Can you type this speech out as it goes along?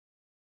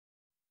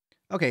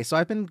Okay, so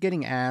I've been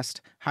getting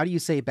asked, how do you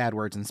say bad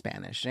words in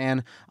Spanish?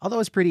 And although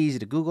it's pretty easy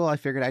to Google, I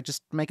figured I'd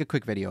just make a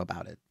quick video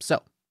about it.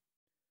 So,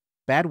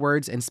 bad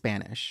words in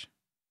Spanish.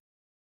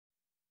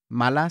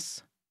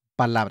 Malas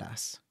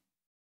palabras.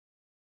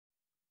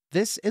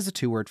 This is a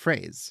two-word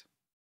phrase.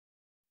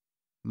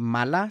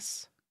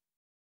 Malas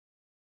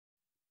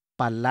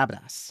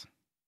palabras,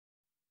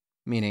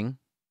 meaning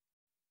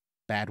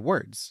bad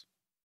words.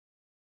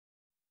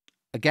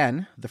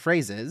 Again, the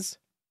phrase is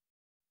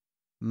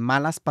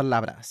malas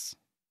palabras,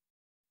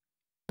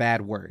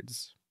 bad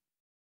words.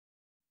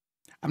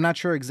 I'm not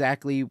sure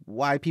exactly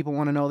why people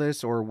want to know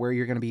this or where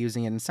you're going to be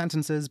using it in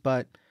sentences,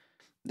 but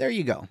there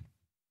you go.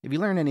 If you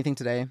learned anything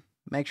today,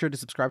 make sure to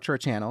subscribe to our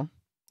channel.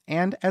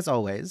 And as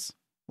always,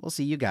 we'll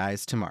see you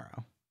guys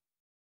tomorrow.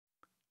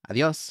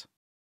 Adios.